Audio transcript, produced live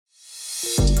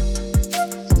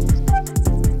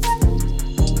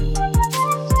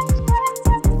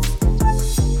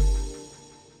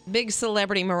big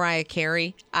celebrity Mariah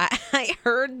Carey. I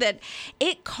heard that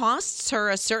it costs her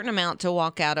a certain amount to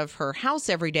walk out of her house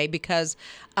every day because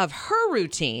of her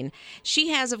routine. She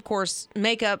has, of course,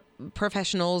 makeup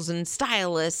professionals and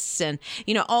stylists and,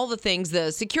 all the things,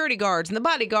 the security guards and the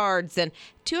bodyguards, and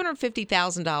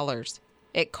 $250,000.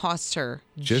 It costs her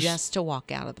just to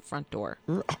walk out of the front door.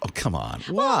 Oh, come on.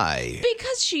 Why? Well,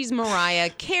 because she's Mariah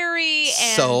Carey.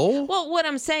 And, so? Well, what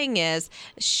I'm saying is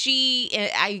she,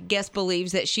 I guess,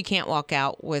 believes that she can't walk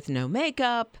out with no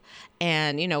makeup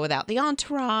and, without the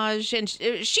entourage. And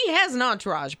she has an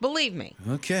entourage, believe me.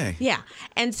 Okay. Yeah.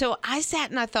 And so I sat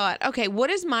and I thought, okay, what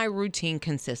does my routine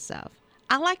consist of?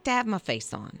 I like to have my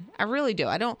face on. I really do.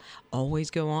 I don't always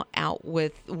go out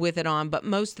with it on, but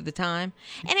most of the time.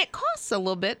 And it costs a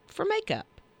little bit for makeup.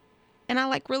 And I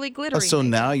like really glittery So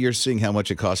makeup. now you're seeing how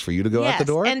much it costs for you to go out the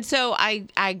door? And so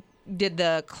I did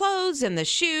the clothes and the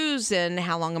shoes and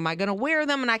how long am I going to wear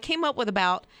them. And I came up with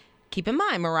about, keep in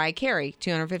mind, Mariah Carey,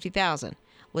 $250,000.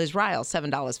 Liz Ryle,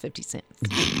 $7.50.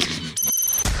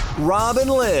 Rob and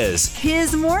Liz,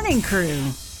 His morning crew.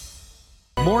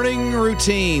 Morning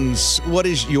routines. What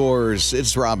is yours?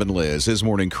 It's Rob and Liz, his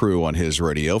morning crew on his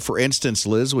radio. For instance,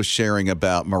 Liz was sharing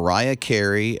about Mariah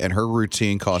Carey and her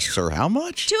routine costs her how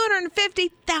much?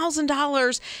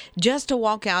 $250,000 just to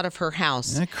walk out of her house.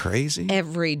 Isn't that crazy?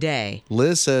 Every day.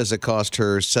 Liz says it cost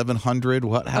her $700.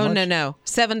 What? How much? No.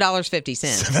 $7.50.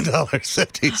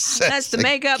 $7.50. That's the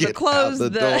makeup, the Get clothes,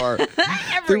 out the door.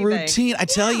 everything. The routine. I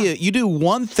tell you do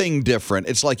one thing different.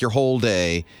 It's like your whole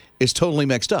day is totally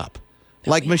mixed up.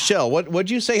 Like Michelle.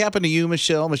 What'd you say happened to you,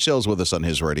 Michelle? Michelle's with us on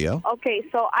his radio. Okay,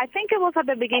 so I think it was at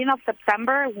the beginning of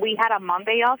September. We had a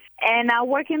Monday off, and I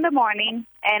work in the morning,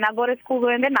 and I go to school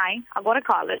during the night. I go to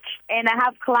college, and I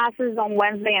have classes on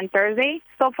Wednesday and Thursday.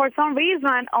 So for some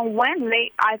reason, on Wednesday,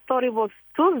 I thought it was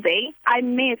Tuesday. I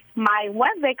missed my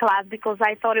Wednesday class because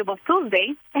I thought it was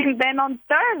Tuesday. And then on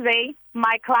Thursday,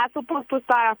 my class was supposed to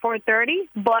start at 4:30,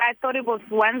 but I thought it was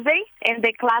Wednesday, and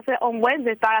the class on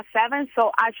Wednesday started at 7,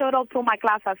 so I showed up to my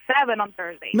class at 7 on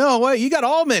Thursday. No way, you got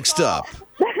all mixed up.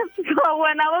 So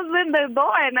when I was in the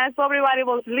door and I saw everybody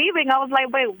was leaving, I was like,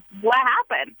 wait, what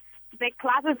happened? The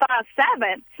classes start at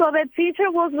 7. So the teacher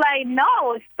was like,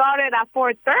 no, it started at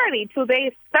 4:30. Today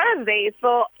is Thursday.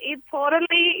 So it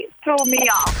totally threw me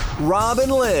off. Rob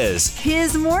and Liz,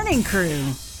 His morning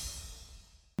crew.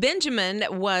 Benjamin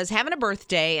was having a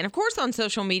birthday, and of course on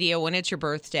social media, when it's your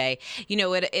birthday,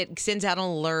 it sends out an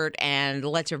alert and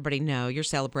lets everybody know you're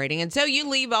celebrating. And so you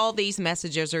leave all these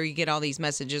messages, or you get all these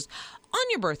messages on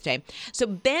your birthday. So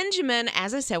Benjamin,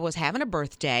 as I said, was having a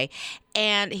birthday,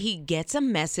 and he gets a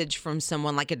message from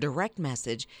someone, like a direct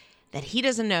message, that he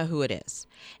doesn't know who it is.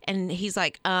 And he's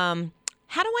like, how do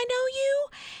I know you?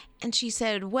 And she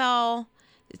said, well,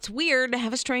 it's weird to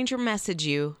have a stranger message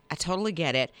you. I totally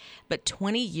get it. But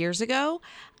 20 years ago,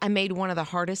 I made one of the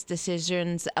hardest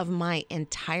decisions of my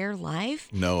entire life.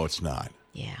 No, it's not.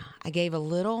 Yeah. I gave a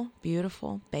little,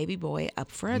 beautiful baby boy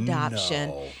up for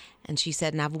adoption. No. And she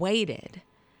said, and I've waited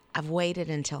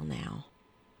until now.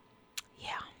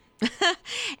 Yeah.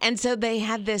 And so they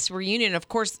had this reunion. Of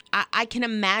course, I can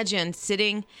imagine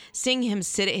seeing him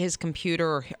sit at his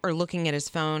computer or looking at his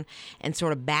phone and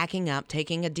sort of backing up,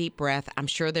 taking a deep breath. I'm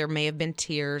sure there may have been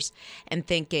tears and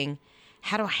thinking,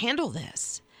 how do I handle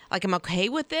this? Like, I'm okay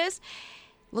with this?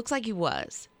 Looks like he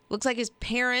was. Looks like his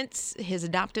parents, his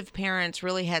adoptive parents,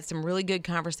 really had some really good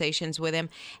conversations with him.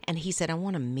 And he said, I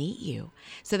want to meet you.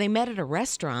 So they met at a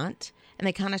restaurant and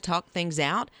they kind of talked things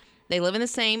out. They live in the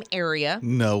same area.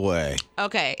 No way.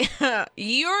 Okay.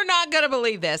 You're not going to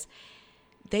believe this.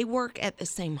 They work at the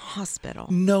same hospital.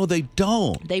 No, they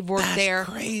don't. They've worked there.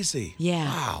 That's crazy. Yeah.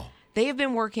 Wow. They have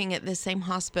been working at the same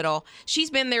hospital. She's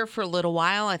been there for a little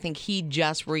while. I think he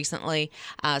just recently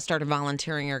started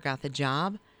volunteering or got the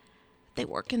job. They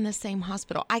work in the same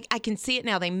hospital. I can see it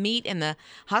now. They meet in the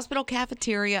hospital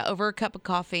cafeteria over a cup of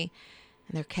coffee,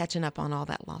 and they're catching up on all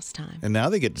that lost time. And now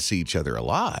they get to see each other a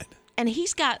lot. And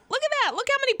he's got, look at that. Look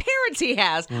how many parents he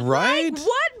has. Right? Like,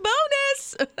 what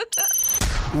bonus?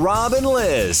 Rob and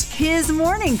Liz, His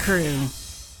morning crew.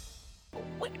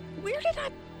 Where did I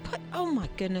put? Oh, my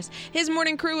goodness. His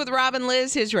morning crew with Rob and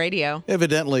Liz, his radio.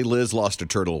 Evidently, Liz lost a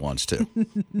turtle once, too.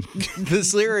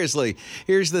 Seriously,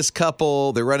 here's this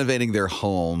couple. They're renovating their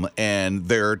home, and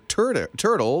their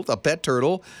turtle, a pet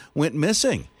turtle, went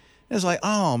missing. It's like,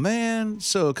 oh, man.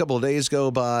 So a couple of days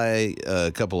go by, a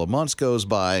couple of months goes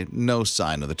by, no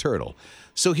sign of the turtle.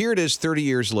 So here it is 30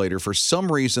 years later. For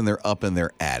some reason, they're up in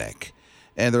their attic,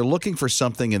 and they're looking for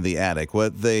something in the attic.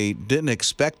 What they didn't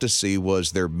expect to see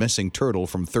was their missing turtle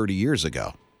from 30 years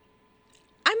ago.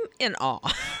 I'm in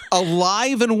awe.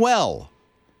 Alive and well.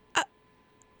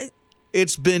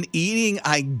 it's been eating,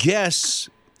 I guess,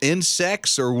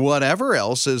 insects or whatever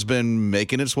else has been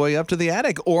making its way up to the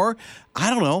attic. Or, I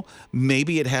don't know,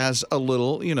 maybe it has a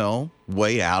little,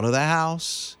 way out of the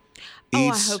house.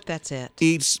 I hope that's it.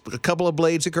 Eats a couple of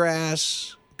blades of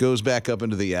grass, goes back up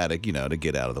into the attic, to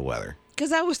get out of the weather.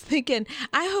 Because I was thinking,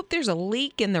 I hope there's a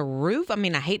leak in the roof. I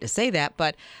mean, I hate to say that,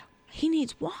 but he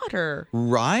needs water.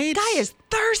 Right? Guy is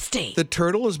thirsty. The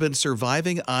turtle has been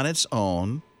surviving on its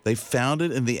own. They found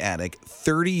it in the attic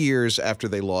 30 years after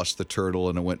they lost the turtle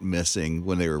and it went missing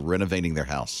when they were renovating their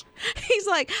house. He's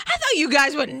like, I thought you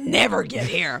guys would never get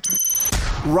here.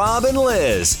 Rob and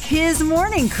Liz. His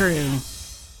morning crew.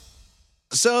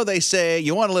 So they say,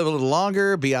 you want to live a little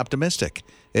longer, be optimistic.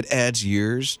 It adds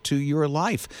years to your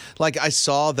life. Like I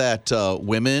saw that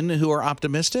women who are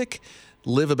optimistic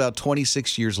live about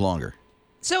 26 years longer.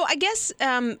 So I guess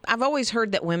I've always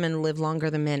heard that women live longer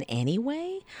than men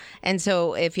anyway. And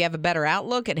so if you have a better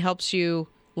outlook, it helps you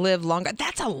live longer.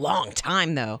 That's a long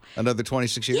time, though. Another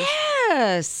 26 years?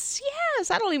 Yes.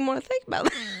 I don't even want to think about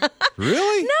that.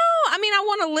 Really? No, I mean, I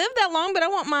want to live that long, but I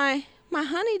want my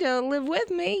honey to live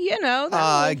with me, that whole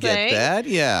I get thing. that,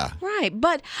 yeah. Right.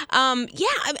 But, and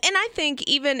I think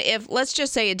even if, let's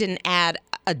just say it didn't add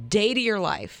a day to your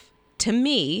life, to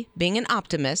me, being an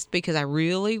optimist, because I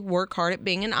really work hard at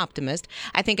being an optimist,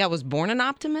 I think I was born an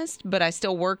optimist, but I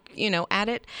still work, at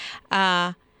it,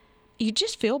 you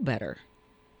just feel better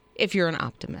if you're an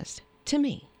optimist, to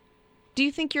me. Do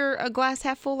you think you're a glass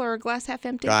half full or a glass half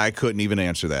empty? I couldn't even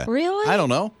answer that. Really? I don't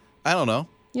know.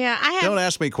 Yeah, I have. Don't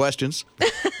ask me questions.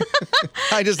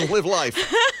 I just live life.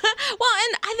 Well,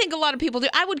 and I think a lot of people do.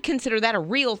 I would consider that a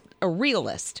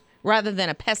realist rather than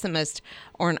a pessimist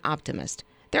or an optimist.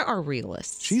 There are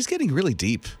realists. She's getting really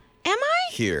deep Am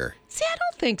I? here. See, I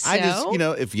don't think so. I just,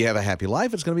 if you have a happy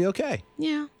life, it's going to be okay.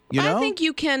 Yeah. You know? I think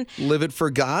you can. Live it for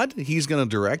God. He's going to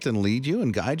direct and lead you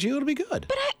and guide you. It'll be good.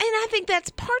 But I think that's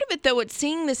part of it, though. It's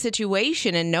seeing the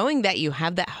situation and knowing that you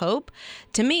have that hope.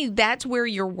 To me, that's where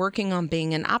you're working on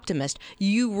being an optimist.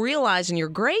 You realize and you're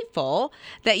grateful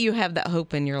that you have that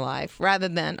hope in your life rather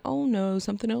than, oh, no,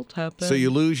 something else happened. So you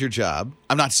lose your job.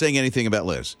 I'm not saying anything about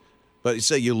Liz, but you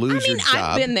say you lose your job.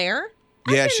 I've been there.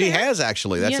 Yeah, she has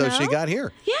actually. That's how she got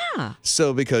here. Yeah.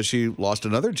 So because she lost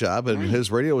another job and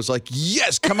his radio was like,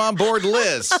 yes, come on board,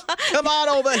 Liz. Come on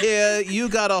over here. You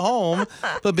got a home.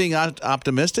 But being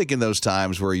optimistic in those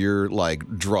times where you're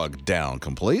like drugged down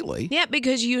completely. Yeah,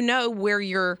 because you know where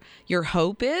your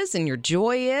hope is and your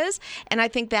joy is. And I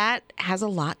think that has a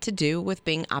lot to do with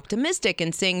being optimistic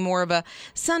and seeing more of a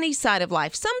sunny side of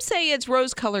life. Some say it's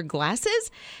rose-colored glasses,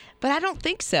 but I don't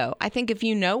think so. I think if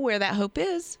you know where that hope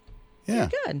is, yeah.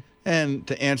 you're good. And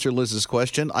to answer Liz's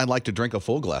question, I'd like to drink a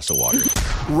full glass of water.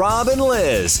 Rob and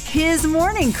Liz. His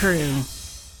morning crew.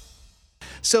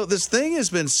 So this thing has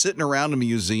been sitting around a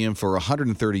museum for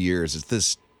 130 years. It's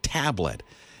this tablet.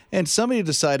 And somebody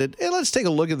decided, hey, let's take a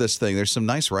look at this thing. There's some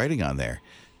nice writing on there.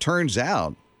 Turns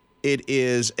out it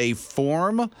is a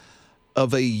form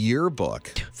of a yearbook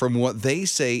from what they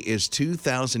say is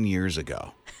 2,000 years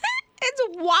ago. It's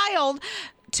wild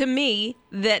to me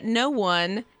that no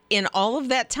one in all of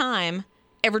that time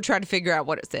ever tried to figure out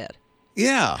what it said.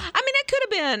 Yeah. I mean, it could have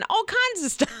been all kinds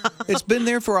of stuff. It's been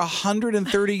there for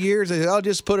 130 years. They said, I'll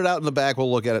just put it out in the back.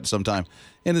 We'll look at it sometime.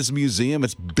 In this museum,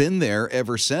 it's been there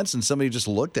ever since, and somebody just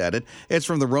looked at it. It's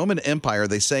from the Roman Empire.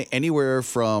 They say anywhere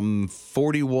from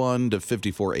 41 to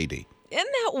 54 AD. Isn't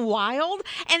that wild?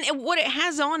 And what it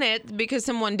has on it, because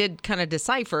someone did kind of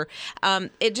decipher,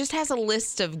 it just has a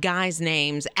list of guys'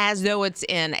 names as though it's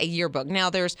in a yearbook. Now,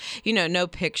 there's, no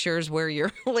pictures where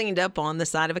you're leaned up on the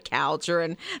side of a couch or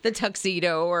in the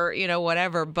tuxedo or,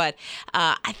 whatever. But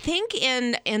I think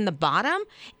in the bottom,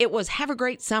 it was have a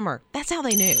great summer. That's how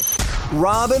they knew.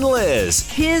 Rob and Liz.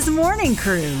 His morning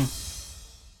crew.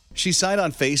 She signed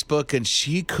on Facebook and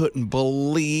she couldn't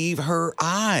believe her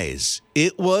eyes.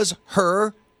 It was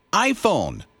her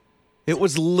iPhone. It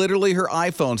was literally her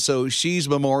iPhone. So she's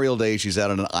Memorial Day. She's out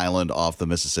on an island off the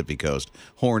Mississippi coast,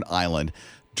 Horn Island,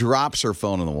 drops her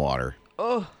phone in the water.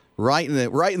 Oh. Right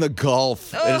in the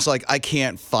Gulf. And it's like, I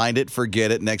can't find it.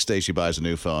 Forget it. Next day she buys a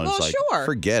new phone. Well, it's like, sure.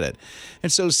 Forget it. And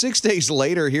so 6 days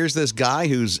later, here's this guy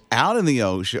who's out in the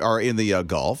ocean or in the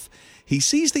Gulf. He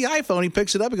sees the iPhone. He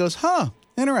picks it up and goes,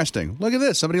 interesting. Look at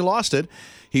this. Somebody lost it.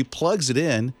 He plugs it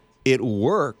in. It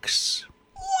works.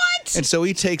 What? And so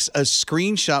he takes a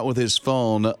screenshot with his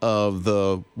phone of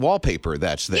the wallpaper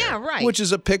that's there. Yeah, right. Which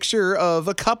is a picture of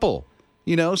a couple,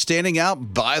 standing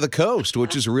out by the coast,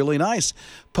 which is really nice.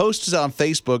 Posts it on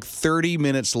Facebook. 30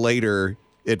 minutes later,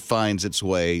 it finds its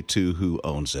way to who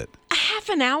owns it. I have half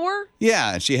an hour?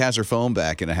 Yeah, and she has her phone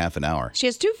back in a half an hour. She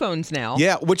has 2 phones now.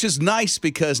 Yeah, which is nice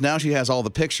because now she has all the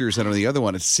pictures that are the other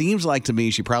one. It seems like to me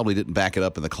she probably didn't back it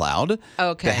up in the cloud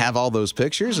to have all those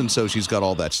pictures, and so she's got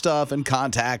all that stuff and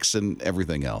contacts and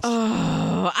everything else.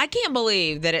 Oh, I can't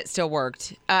believe that it still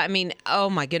worked. I mean, oh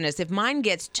my goodness. If mine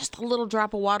gets just a little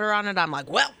drop of water on it, I'm like,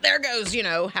 well, there goes,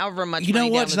 however much You know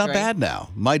money what? down It's the not drain. bad now.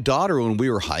 My daughter, when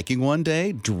we were hiking one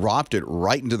day, dropped it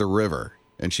right into the river.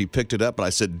 And she picked it up, and I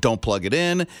said, don't plug it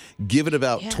in. Give it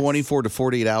about 24 to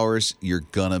 48 hours. You're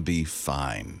going to be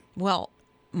fine. Well,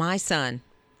 my son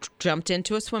jumped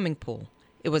into a swimming pool.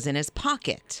 It was in his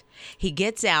pocket. He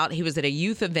gets out. He was at a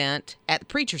youth event at the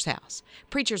preacher's house.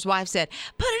 Preacher's wife said,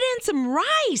 put it in some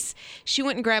rice. She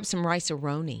went and grabbed some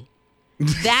rice-a-roni.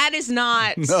 That is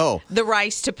not the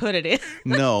rice to put it in.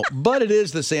 No, but it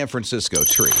is the San Francisco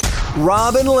treat.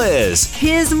 Rob and Liz.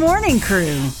 His morning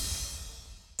crew.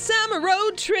 Summer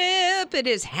road trip. It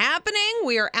is happening.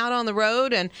 We are out on the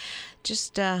road, and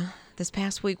just this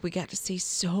past week we got to see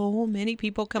so many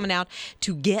people coming out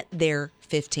to get their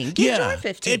 15. Get your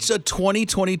 15. It's a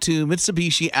 2022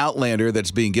 Mitsubishi Outlander that's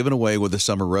being given away with the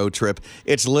summer road trip.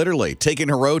 It's literally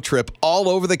taking a road trip all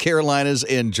over the Carolinas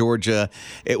and Georgia.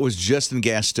 It was just in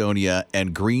Gastonia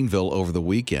and Greenville over the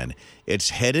weekend. It's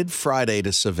headed Friday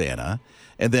to Savannah,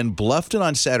 and then Bluffton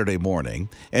on Saturday morning,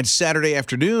 and Saturday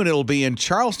afternoon it'll be in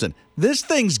Charleston. This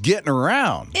thing's getting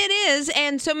around. It is,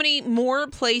 and so many more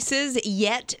places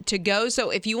yet to go.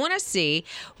 So if you want to see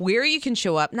where you can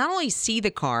show up, not only see the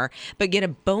car, but get a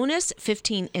bonus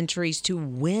 15 entries to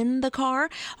win the car,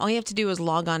 all you have to do is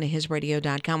log on to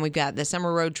hisradio.com. We've got the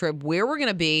summer road trip, where we're going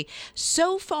to be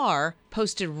so far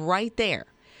posted right there.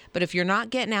 But if you're not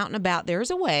getting out and about,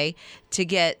 there's a way to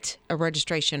get a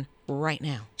registration right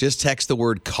now. Just text the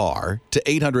word car to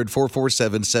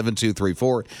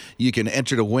 800-447-7234. You can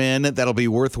enter to win. That'll be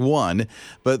worth one.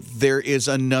 But there is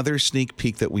another sneak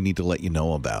peek that we need to let you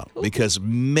know about. Because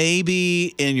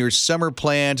maybe in your summer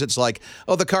plans, it's like,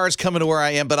 oh, the car's coming to where I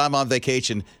am, but I'm on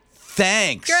vacation.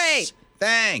 Thanks. Great.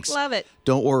 Thanks. Love it.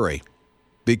 Don't worry,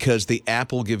 because the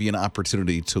app will give you an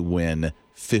opportunity to win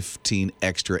 15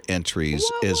 extra entries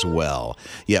as well.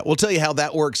 Yeah, we'll tell you how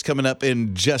that works coming up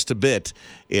in just a bit.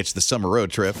 It's the summer road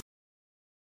trip.